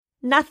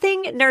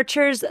Nothing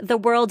nurtures the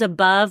world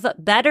above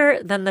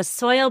better than the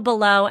soil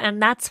below,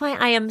 and that's why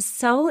I am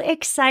so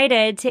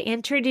excited to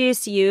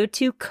introduce you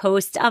to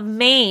Coast of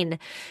Maine.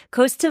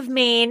 Coast of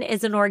Maine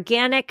is an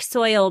organic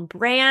soil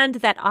brand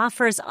that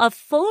offers a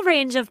full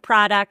range of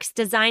products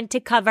designed to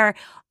cover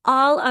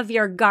all of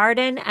your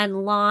garden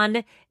and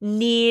lawn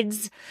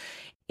needs.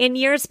 In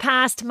years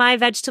past, my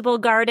vegetable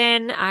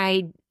garden,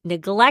 I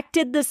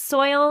neglected the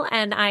soil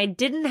and I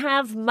didn't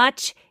have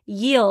much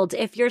yield.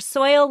 If your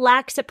soil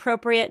lacks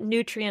appropriate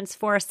nutrients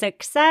for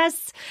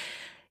success,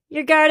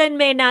 your garden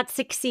may not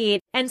succeed.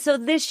 And so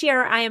this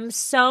year, I am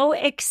so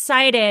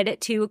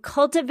excited to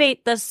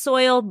cultivate the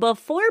soil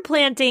before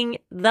planting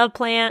the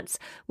plants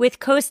with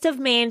Coast of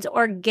Maine's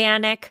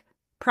organic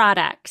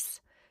products.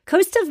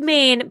 Coast of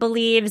Maine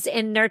believes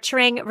in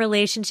nurturing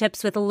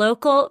relationships with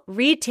local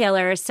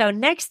retailers. So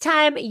next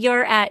time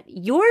you're at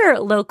your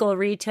local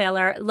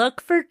retailer,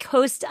 look for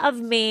Coast of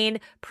Maine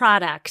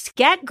products.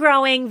 Get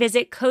growing.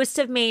 Visit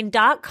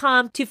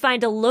coastofmaine.com to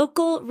find a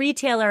local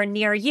retailer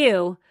near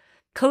you.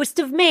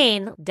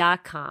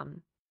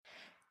 coastofmaine.com.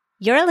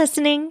 You're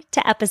listening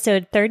to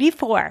episode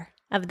 34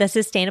 of the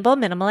Sustainable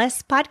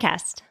Minimalist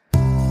Podcast.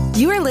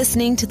 You are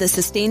listening to the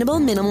Sustainable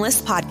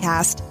Minimalist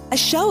Podcast, a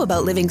show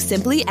about living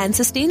simply and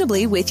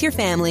sustainably with your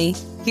family.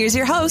 Here's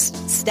your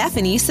host,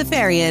 Stephanie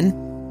Seferian.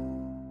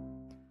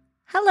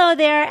 Hello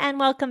there and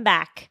welcome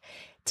back.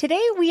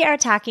 Today we are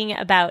talking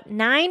about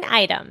 9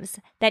 items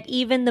that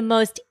even the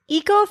most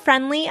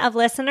eco-friendly of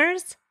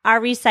listeners are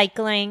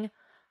recycling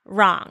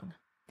wrong.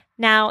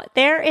 Now,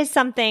 there is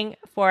something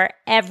for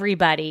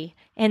everybody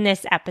in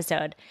this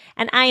episode,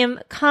 and I am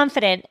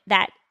confident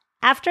that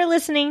after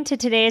listening to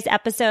today's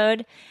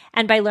episode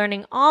and by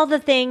learning all the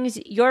things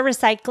you're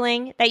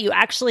recycling that you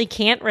actually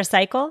can't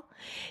recycle,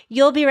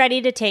 you'll be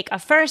ready to take a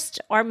first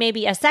or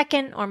maybe a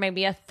second or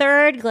maybe a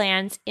third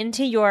glance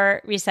into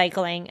your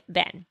recycling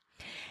bin.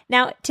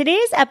 Now,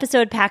 today's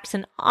episode packs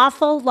an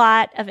awful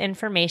lot of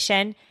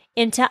information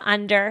into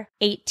under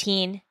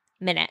 18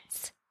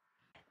 minutes.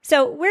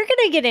 So we're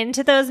going to get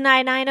into those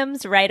 9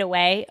 items right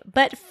away,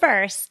 but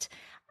first,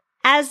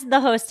 as the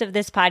host of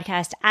this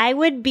podcast, I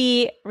would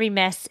be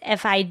remiss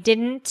if I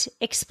didn't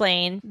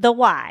explain the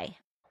why.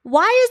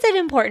 Why is it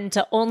important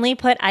to only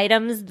put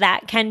items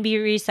that can be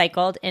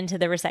recycled into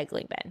the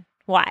recycling bin?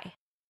 Why?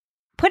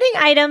 Putting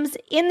items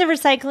in the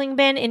recycling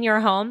bin in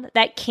your home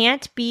that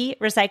can't be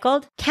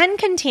recycled can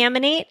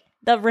contaminate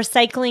the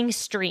recycling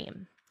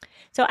stream.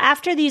 So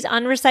after these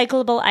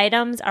unrecyclable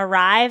items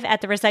arrive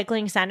at the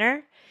recycling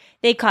center,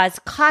 they cause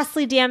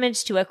costly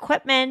damage to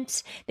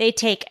equipment. They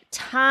take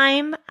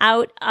time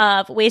out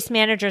of waste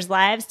managers'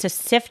 lives to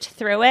sift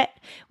through it,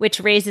 which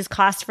raises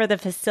costs for the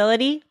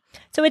facility.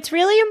 So it's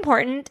really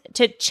important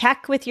to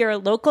check with your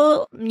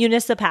local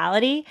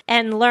municipality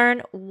and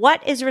learn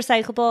what is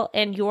recyclable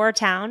in your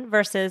town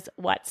versus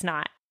what's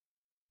not.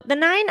 The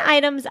 9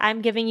 items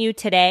I'm giving you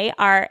today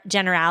are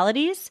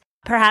generalities.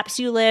 Perhaps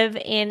you live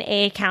in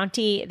a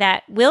county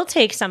that will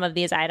take some of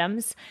these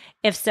items.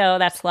 If so,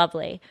 that's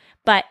lovely.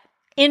 But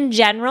in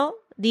general,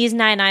 these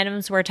 9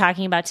 items we're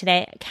talking about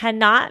today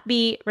cannot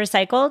be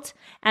recycled,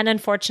 and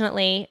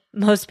unfortunately,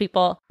 most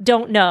people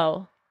don't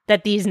know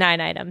that these 9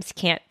 items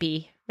can't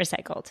be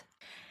recycled.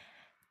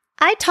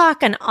 I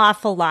talk an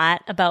awful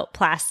lot about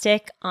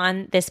plastic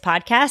on this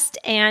podcast,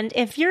 and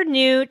if you're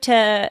new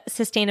to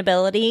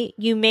sustainability,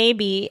 you may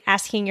be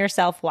asking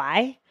yourself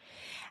why.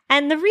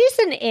 And the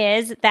reason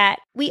is that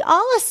we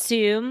all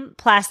assume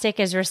plastic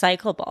is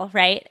recyclable,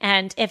 right?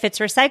 And if it's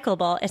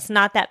recyclable, it's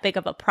not that big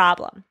of a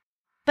problem.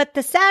 But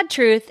the sad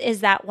truth is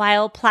that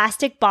while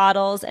plastic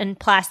bottles and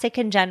plastic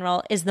in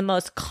general is the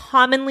most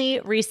commonly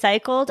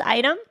recycled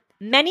item,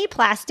 many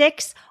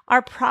plastics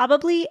are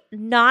probably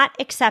not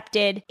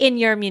accepted in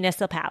your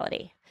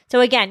municipality. So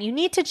again, you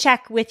need to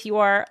check with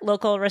your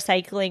local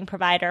recycling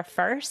provider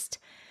first.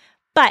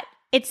 But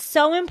it's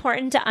so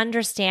important to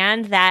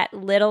understand that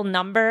little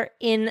number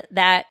in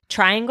that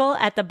triangle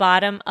at the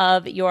bottom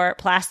of your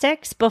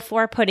plastics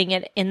before putting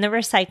it in the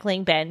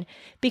recycling bin,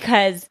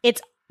 because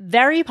it's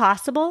very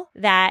possible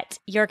that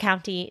your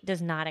county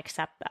does not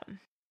accept them.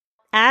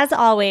 As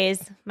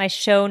always, my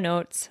show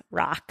notes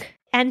rock.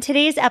 And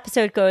today's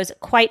episode goes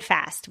quite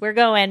fast. We're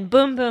going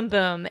boom, boom,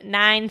 boom,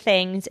 9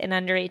 things in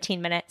under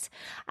 18 minutes.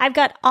 I've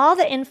got all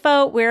the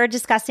info we're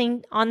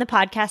discussing on the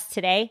podcast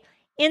today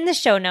in the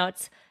show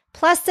notes,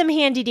 plus some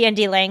handy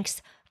dandy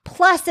links,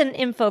 plus an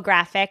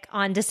infographic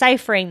on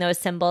deciphering those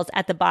symbols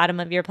at the bottom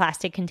of your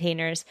plastic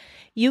containers.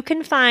 You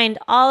can find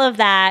all of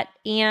that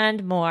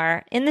and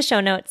more in the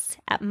show notes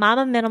at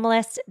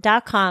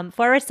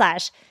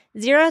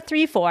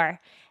mamaminimalist.com/034,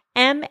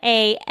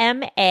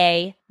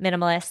 MAMA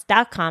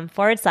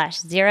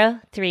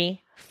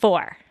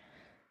minimalist.com/034.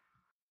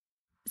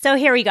 So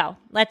here we go.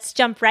 Let's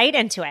jump right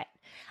into it.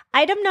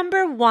 Item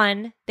number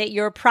 1 that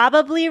you're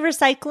probably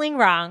recycling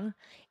wrong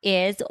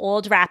is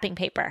old wrapping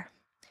paper.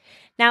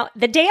 Now,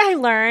 the day I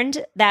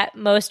learned that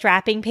most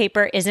wrapping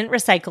paper isn't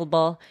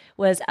recyclable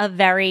was a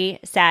very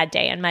sad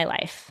day in my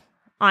life,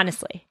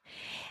 honestly.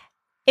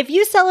 If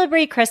you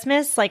celebrate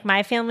Christmas like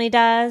my family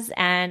does,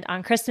 and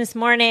on Christmas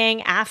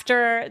morning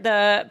after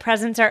the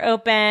presents are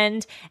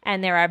opened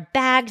and there are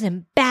bags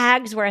and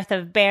bags worth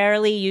of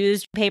barely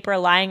used paper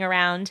lying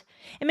around,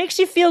 it makes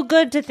you feel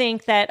good to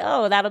think that,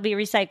 oh, that'll be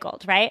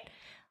recycled, right?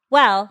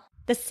 Well,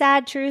 the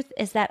sad truth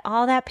is that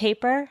all that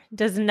paper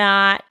does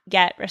not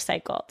get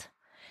recycled.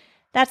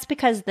 That's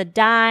because the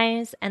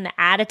dyes and the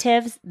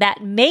additives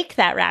that make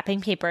that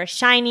wrapping paper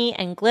shiny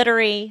and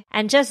glittery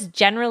and just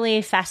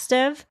generally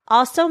festive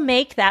also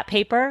make that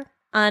paper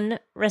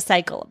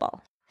unrecyclable.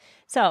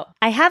 So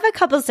I have a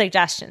couple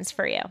suggestions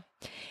for you.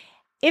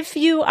 If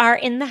you are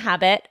in the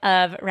habit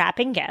of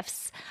wrapping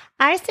gifts,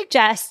 I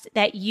suggest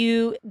that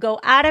you go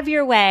out of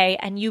your way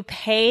and you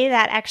pay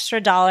that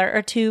extra $1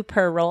 or $2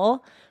 per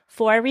roll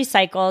for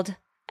recycled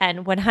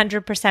and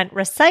 100%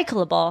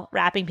 recyclable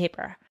wrapping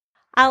paper.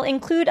 I'll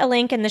include a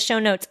link in the show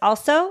notes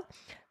also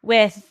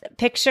with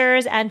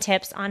pictures and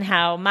tips on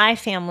how my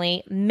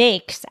family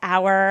makes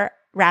our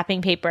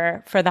wrapping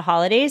paper for the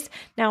holidays.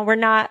 Now, we're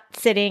not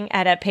sitting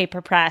at a paper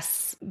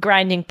press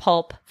grinding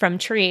pulp from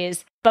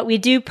trees, but we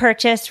do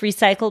purchase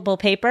recyclable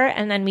paper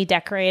and then we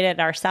decorate it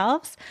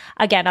ourselves.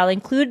 Again, I'll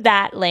include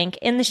that link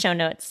in the show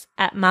notes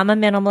at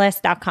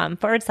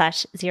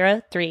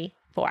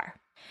mamaminimalist.com/034.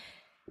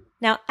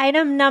 Now,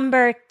 item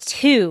number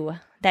 2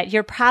 that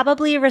you're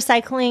probably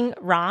recycling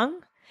wrong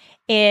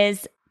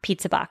is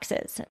pizza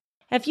boxes.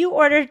 If you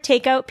order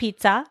takeout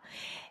pizza,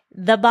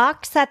 the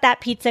box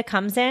that pizza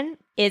comes in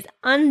is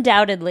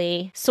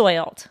undoubtedly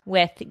soiled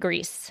with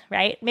grease,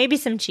 right? Maybe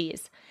some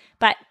cheese,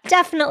 but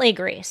definitely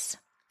grease.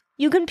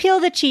 You can peel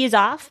the cheese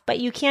off, but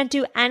you can't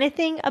do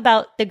anything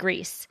about the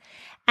grease.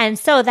 And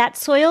so that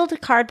soiled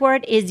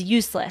cardboard is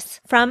useless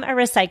from a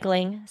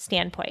recycling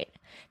standpoint.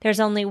 There's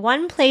only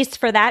one place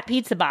for that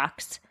pizza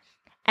box,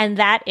 and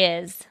that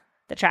is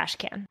the trash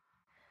can.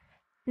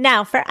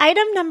 Now, for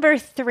item number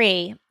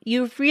 3,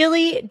 you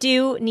really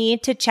do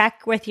need to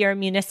check with your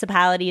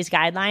municipality's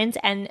guidelines.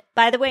 And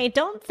by the way,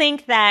 don't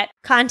think that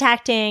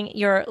contacting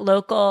your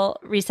local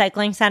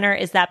recycling center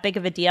is that big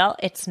of a deal.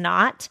 It's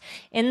not.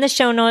 In the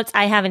show notes,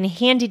 I have a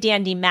handy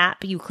dandy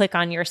map. You click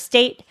on your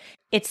state.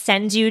 It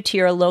sends you to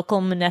your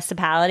local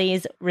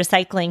municipality's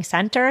recycling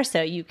center,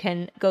 so you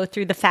can go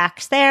through the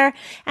facts there.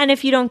 And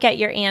if you don't get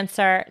your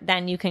answer,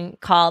 then you can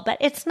call. But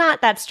it's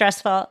not that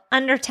stressful.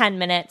 Under 10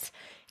 minutes.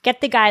 Get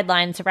the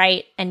guidelines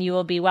right, and you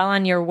will be well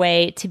on your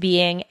way to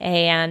being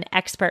an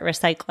expert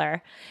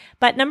recycler.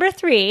 But number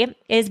 3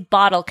 is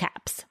bottle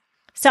caps.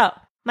 So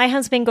my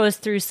husband goes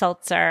through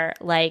seltzer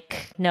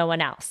like no one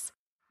else.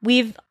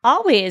 We've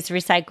always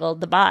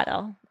recycled the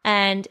bottle,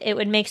 and it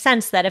would make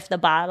sense that if the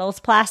bottle's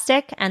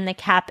plastic and the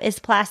cap is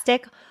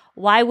plastic,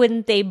 why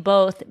wouldn't they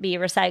both be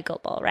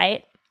recyclable,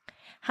 right?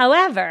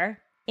 However,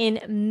 in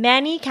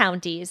many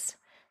counties,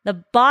 the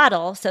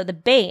bottle, so the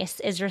base,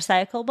 is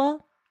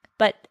recyclable,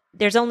 but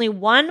there's only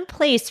one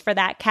place for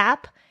that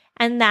cap,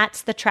 and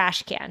that's the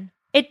trash can.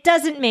 It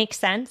doesn't make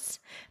sense,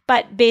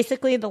 but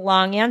basically the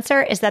long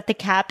answer is that the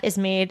cap is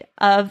made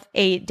of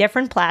a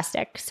different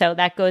plastic. So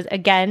that goes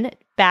again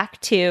back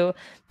to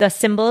the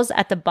symbols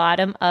at the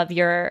bottom of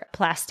your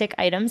plastic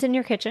items in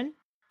your kitchen.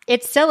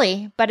 It's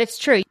silly, but it's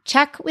true.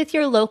 Check with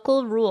your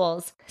local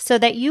rules so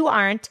that you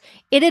aren't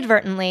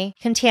inadvertently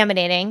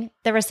contaminating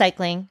the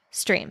recycling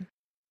stream.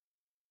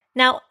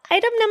 Now,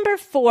 item number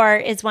 4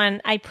 is one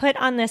I put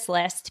on this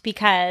list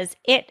because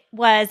it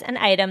was an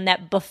item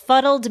that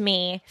befuddled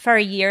me for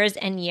years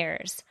and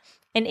years,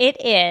 and it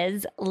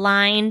is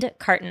lined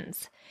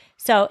cartons.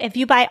 So if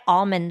you buy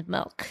almond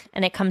milk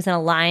and it comes in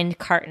a lined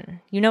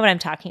carton, you know what I'm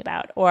talking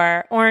about,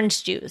 or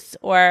orange juice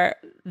or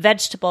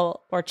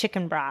vegetable or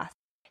chicken broth.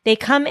 They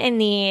come in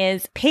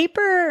these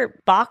paper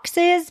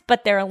boxes,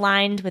 but they're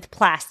lined with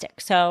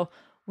plastic. So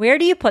where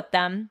do you put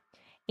them,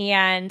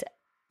 and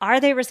are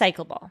they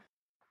recyclable?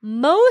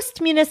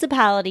 Most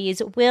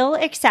municipalities will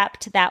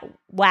accept that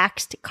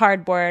waxed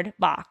cardboard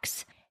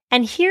box.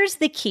 And here's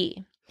the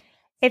key.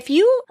 If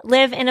you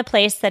live in a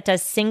place that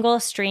does single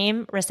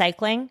stream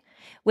recycling,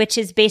 which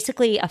is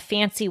basically a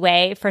fancy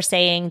way for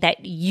saying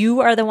that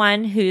you are the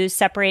one who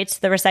separates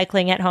the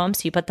recycling at home.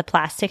 So you put the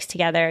plastics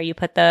together, you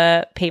put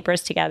the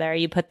papers together,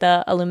 you put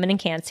the aluminum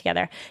cans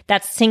together.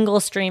 That's single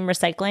stream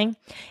recycling.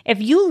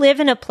 If you live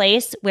in a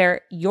place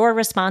where you're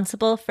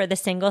responsible for the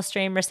single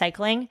stream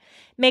recycling,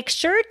 make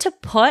sure to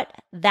put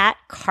that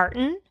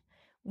carton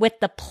with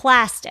the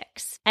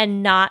plastics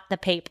and not the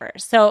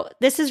papers. So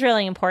this is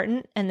really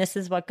important, and this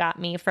is what got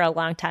me for a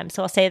long time.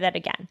 So I'll say that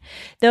again.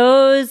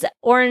 Those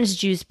orange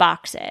juice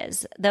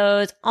boxes,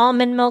 those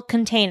almond milk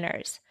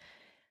containers,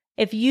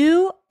 if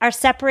you are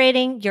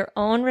separating your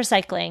own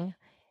recycling,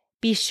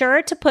 be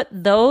sure to put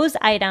those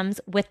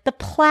items with the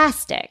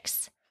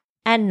plastics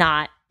and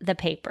not the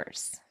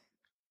papers.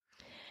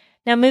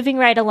 Now, moving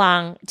right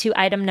along to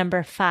item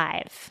number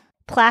 5,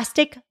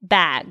 plastic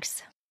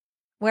bags.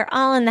 We're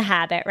all in the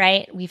habit,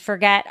 right? We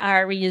forget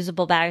our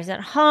reusable bags at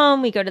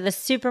home. We go to the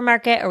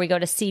supermarket or we go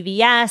to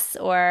CVS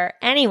or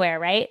anywhere,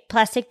 right?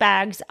 Plastic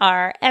bags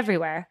are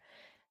everywhere.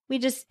 We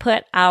just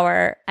put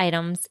our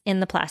items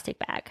in the plastic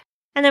bag.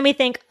 And then we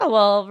think, oh,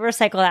 well,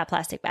 recycle that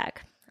plastic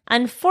bag.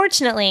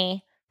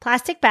 Unfortunately,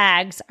 plastic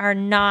bags are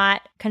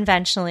not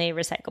conventionally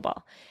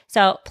recyclable.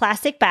 So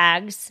plastic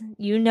bags,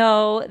 you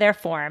know their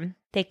form.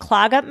 They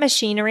clog up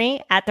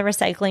machinery at the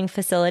recycling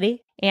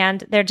facility,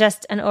 and they're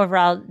just an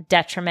overall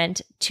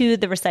detriment to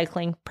the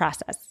recycling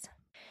process.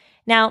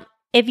 Now,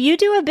 if you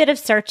do a bit of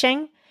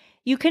searching,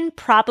 you can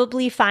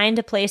probably find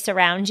a place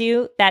around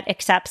you that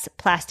accepts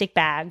plastic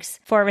bags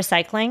for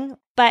recycling,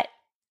 but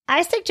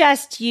I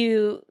suggest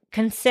you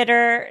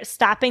consider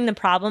stopping the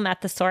problem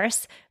at the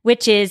source,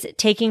 which is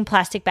taking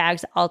plastic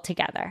bags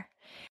altogether.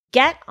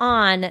 Get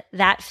on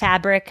that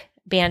fabric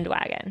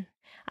bandwagon.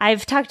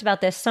 I've talked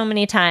about this so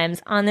many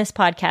times on this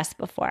podcast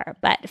before,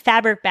 but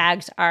fabric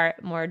bags are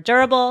more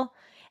durable.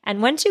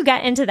 And once you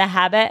get into the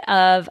habit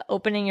of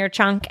opening your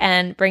trunk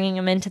and bringing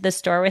them into the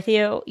store with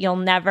you, you'll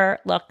never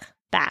look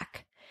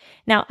back.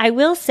 Now, I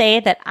will say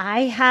that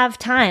I have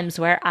times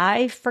where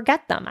I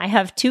forget them. I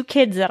have 2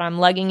 kids that I'm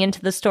lugging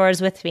into the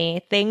stores with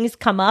me. Things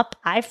come up,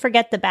 I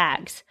forget the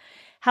bags.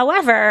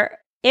 However,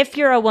 if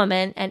you're a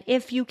woman and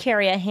if you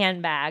carry a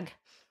handbag,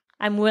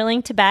 I'm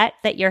willing to bet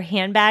that your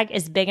handbag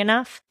is big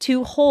enough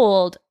to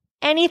hold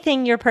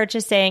anything you're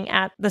purchasing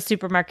at the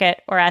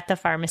supermarket or at the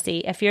pharmacy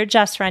if you're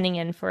just running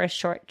in for a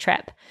short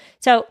trip.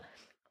 So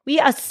we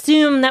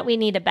assume that we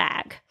need a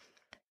bag.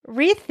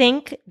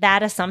 Rethink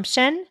that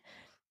assumption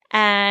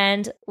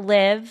and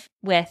live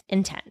with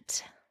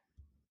intent.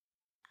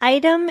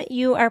 Item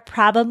you are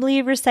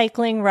probably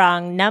recycling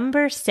wrong,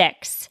 number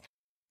 6,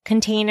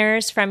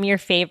 containers from your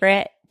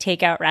favorite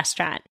takeout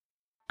restaurant.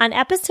 On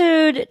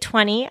episode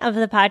 20 of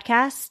the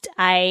podcast,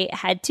 I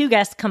had 2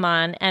 guests come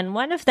on, and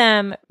one of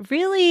them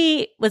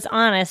really was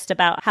honest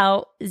about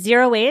how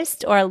zero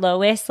waste or low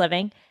waste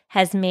living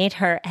has made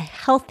her a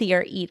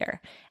healthier eater.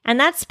 And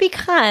that's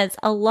because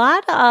a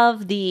lot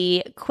of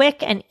the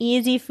quick and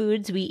easy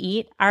foods we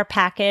eat are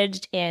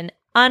packaged in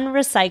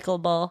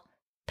unrecyclable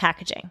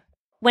packaging.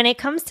 When it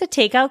comes to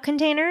takeout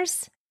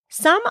containers,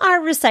 some are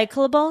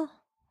recyclable,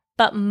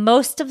 but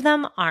most of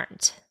them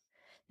aren't.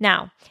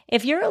 Now,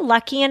 if you're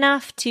lucky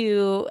enough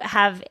to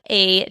have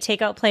a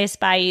takeout place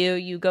by you,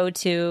 you go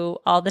to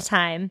all the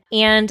time,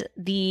 and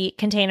the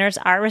containers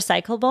are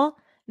recyclable,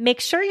 make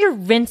sure you're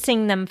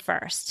rinsing them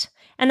first.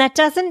 And that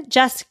doesn't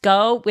just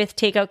go with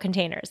takeout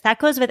containers. That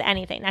goes with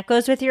anything. That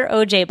goes with your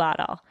OJ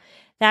bottle.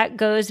 That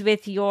goes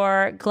with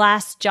your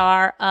glass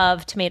jar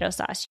of tomato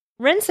sauce.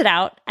 Rinse it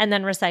out and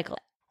then recycle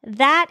it.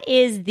 That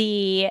is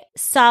the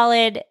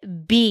solid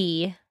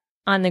B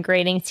on the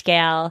grading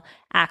scale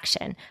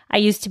action. I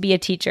used to be a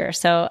teacher,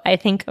 so I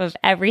think of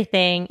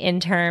everything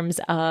in terms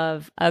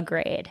of a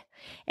grade.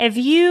 If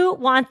you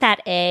want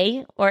that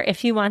A, or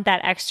if you want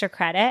that extra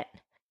credit,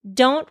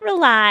 don't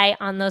rely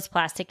on those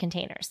plastic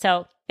containers.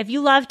 So if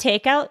you love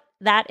takeout,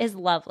 that is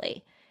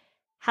lovely.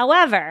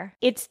 However,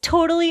 it's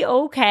totally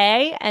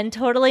okay and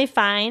totally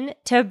fine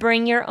to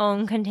bring your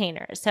own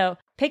containers. So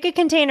pick a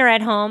container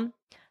at home,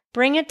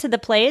 bring it to the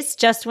place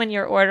just when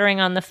you're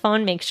ordering on the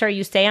phone. Make sure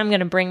you say, I'm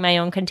going to bring my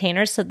own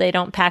containers so they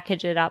don't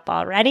package it up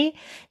already.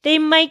 They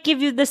might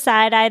give you the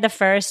side eye the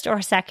first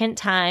or second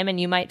time, and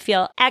you might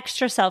feel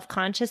extra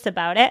self-conscious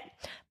about it.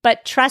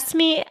 But trust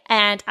me,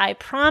 and I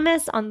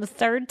promise on the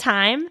 3rd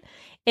time,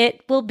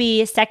 it will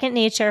be second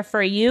nature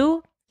for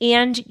you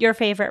and your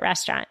favorite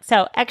restaurant.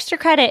 So extra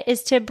credit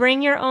is to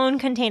bring your own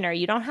container.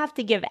 You don't have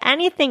to give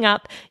anything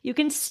up. You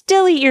can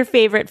still eat your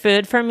favorite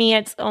food. For me,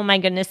 it's, oh my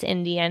goodness,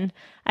 Indian.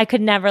 I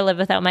could never live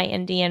without my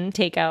Indian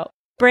takeout.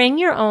 Bring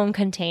your own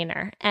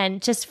container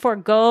and just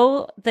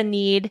forgo the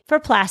need for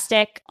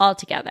plastic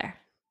altogether.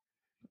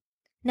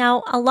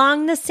 Now,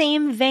 along the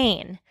same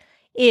vein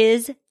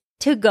is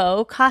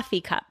to-go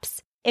coffee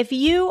cups. If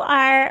you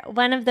are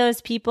one of those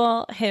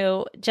people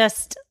who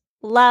just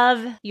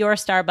love your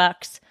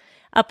Starbucks,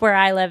 up where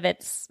I live,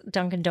 it's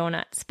Dunkin'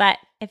 Donuts. But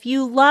if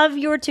you love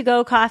your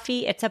to-go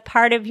coffee, it's a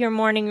part of your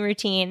morning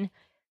routine,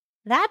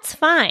 that's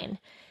fine.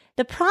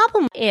 The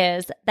problem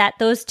is that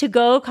those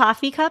to-go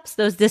coffee cups,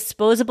 those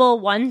disposable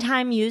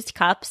one-time used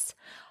cups,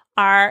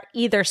 are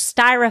either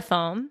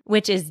styrofoam,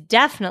 which is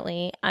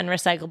definitely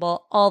unrecyclable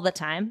all the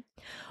time,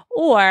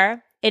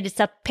 or it is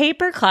a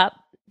paper cup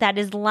that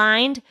is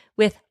lined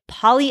with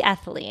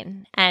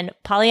polyethylene. And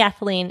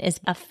polyethylene is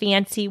a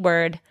fancy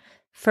word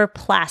for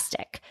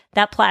plastic.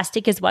 That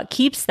plastic is what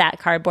keeps that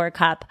cardboard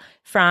cup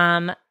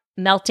from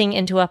melting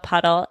into a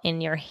puddle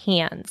in your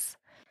hands.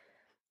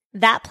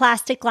 That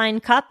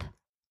plastic-lined cup,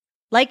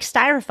 like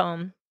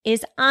styrofoam,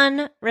 is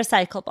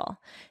unrecyclable.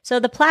 So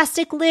the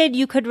plastic lid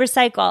you could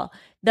recycle,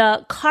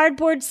 the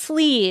cardboard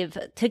sleeve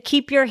to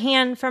keep your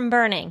hand from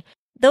burning,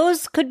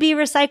 those could be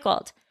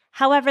recycled.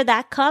 However,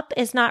 that cup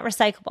is not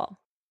recyclable.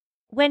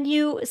 When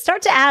you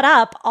start to add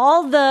up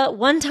all the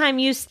one-time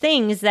use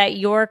things that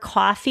your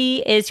coffee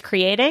is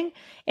creating,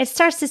 it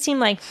starts to seem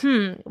like,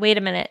 wait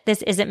a minute,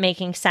 this isn't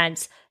making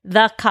sense.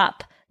 The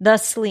cup, the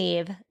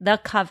sleeve, the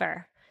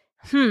cover.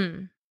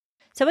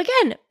 So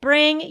again,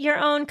 bring your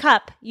own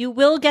cup. You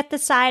will get the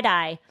side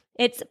eye.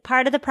 It's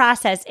part of the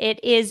process. It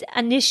is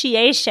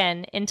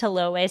initiation into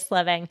low-waste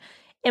living.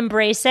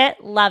 Embrace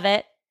it, love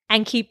it,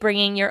 and keep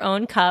bringing your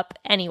own cup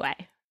anyway.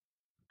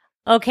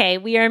 Okay,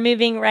 we are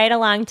moving right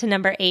along to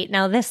number 8.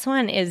 Now, this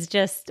one is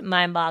just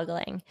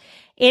mind-boggling.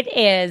 It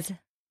is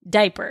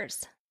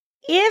diapers.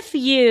 If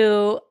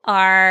you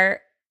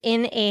are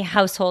in a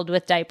household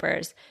with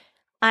diapers,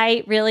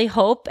 I really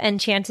hope, and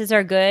chances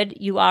are good,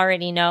 you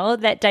already know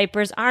that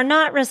diapers are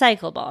not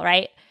recyclable,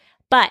 right?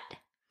 But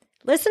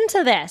listen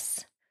to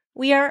this.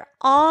 We are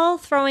all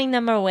throwing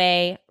them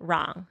away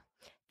wrong.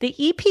 The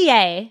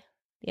EPA,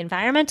 the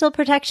Environmental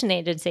Protection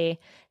Agency,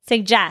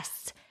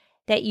 suggests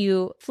that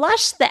you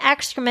flush the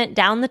excrement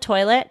down the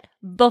toilet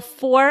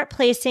before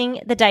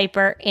placing the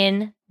diaper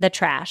in the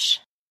trash.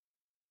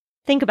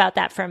 Think about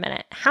that for a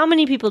minute. How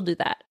many people do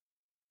that?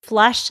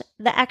 Flush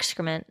the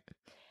excrement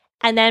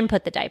and then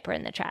put the diaper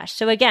in the trash.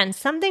 So again,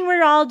 something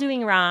we're all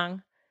doing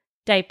wrong,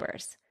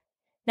 diapers.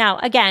 Now,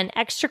 again,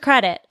 extra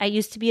credit. I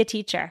used to be a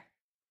teacher.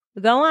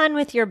 Go on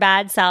with your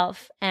bad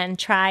self and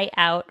try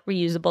out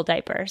reusable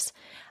diapers.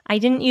 I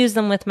didn't use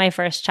them with my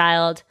first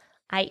child.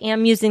 I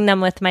am using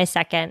them with my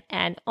second.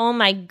 And oh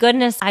my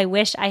goodness, I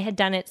wish I had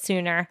done it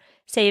sooner.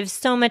 Saves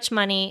so much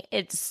money.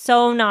 It's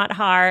so not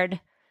hard.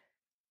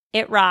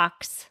 It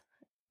rocks.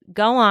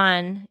 Go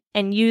on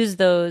and use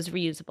those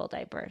reusable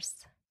diapers.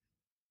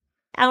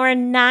 Our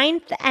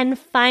 9th and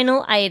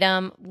final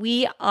item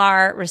we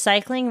are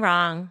recycling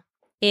wrong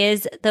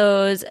is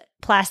those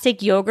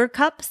plastic yogurt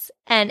cups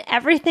and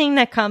everything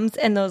that comes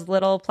in those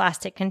little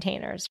plastic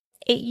containers.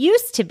 It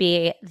used to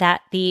be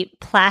that the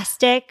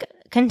plastic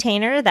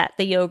container that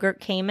the yogurt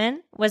came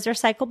in was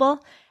recyclable,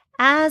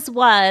 as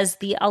was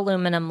the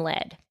aluminum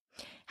lid.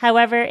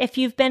 However, if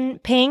you've been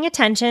paying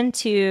attention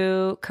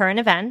to current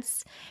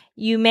events,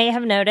 you may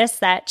have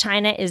noticed that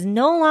China is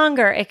no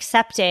longer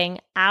accepting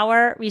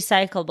our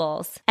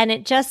recyclables. And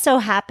it just so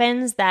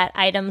happens that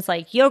items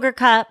like yogurt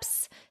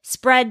cups,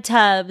 spread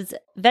tubs,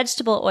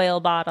 vegetable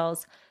oil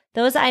bottles,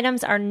 those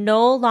items are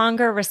no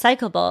longer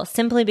recyclable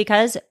simply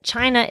because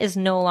China is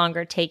no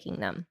longer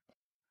taking them.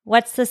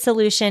 What's the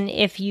solution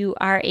if you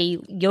are a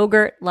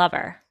yogurt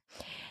lover?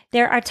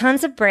 There are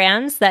tons of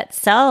brands that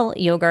sell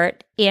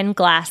yogurt in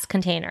glass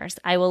containers.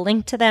 I will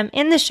link to them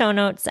in the show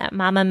notes at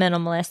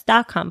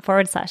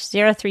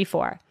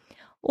mamaminimalist.com/034.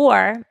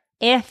 Or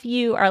if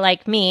you are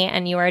like me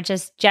and you are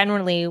just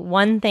generally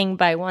one thing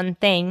by one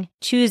thing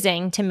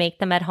choosing to make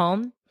them at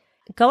home,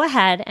 go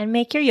ahead and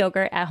make your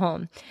yogurt at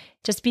home.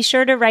 Just be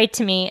sure to write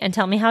to me and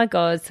tell me how it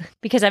goes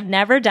because I've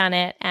never done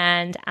it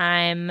and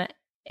I'm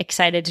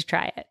excited to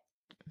try it.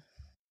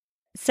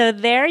 So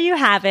there you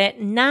have it,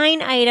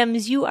 9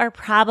 items you are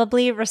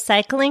probably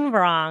recycling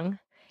wrong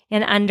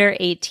in under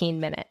 18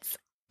 minutes.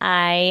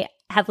 I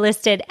have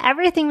listed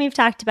everything we've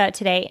talked about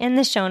today in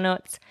the show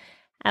notes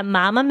at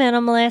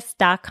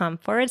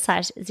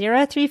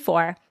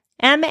mamaminimalist.com/034,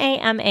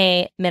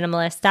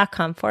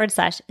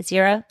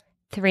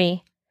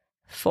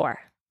 mamaminimalist.com/034.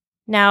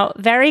 Now,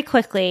 very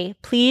quickly,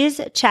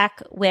 please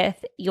check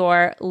with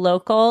your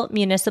local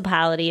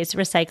municipality's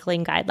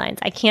recycling guidelines.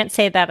 I can't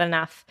say that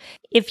enough.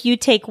 If you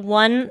take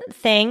one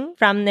thing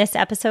from this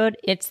episode,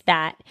 it's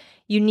that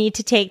you need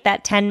to take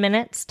that 10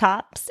 minutes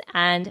tops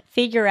and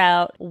figure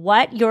out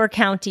what your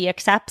county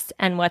accepts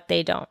and what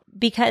they don't.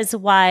 Because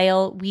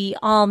while we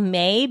all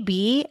may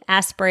be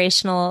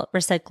aspirational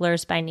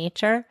recyclers by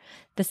nature,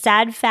 the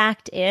sad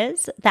fact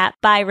is that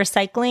by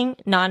recycling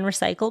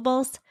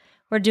non-recyclables,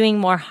 we're doing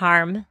more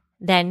harm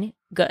than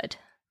good.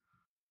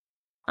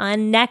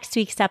 On next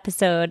week's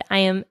episode, I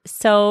am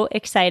so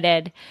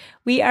excited.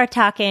 We are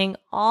talking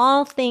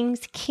all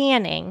things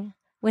canning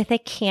with a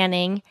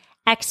canning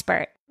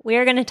expert. We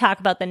are going to talk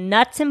about the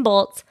nuts and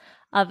bolts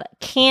of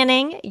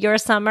canning your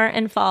summer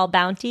and fall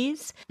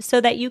bounties so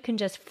that you can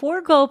just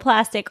forego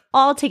plastic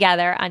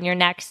altogether on your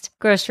next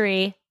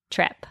grocery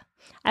trip.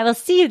 I will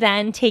see you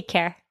then. Take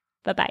care.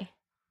 Bye-bye.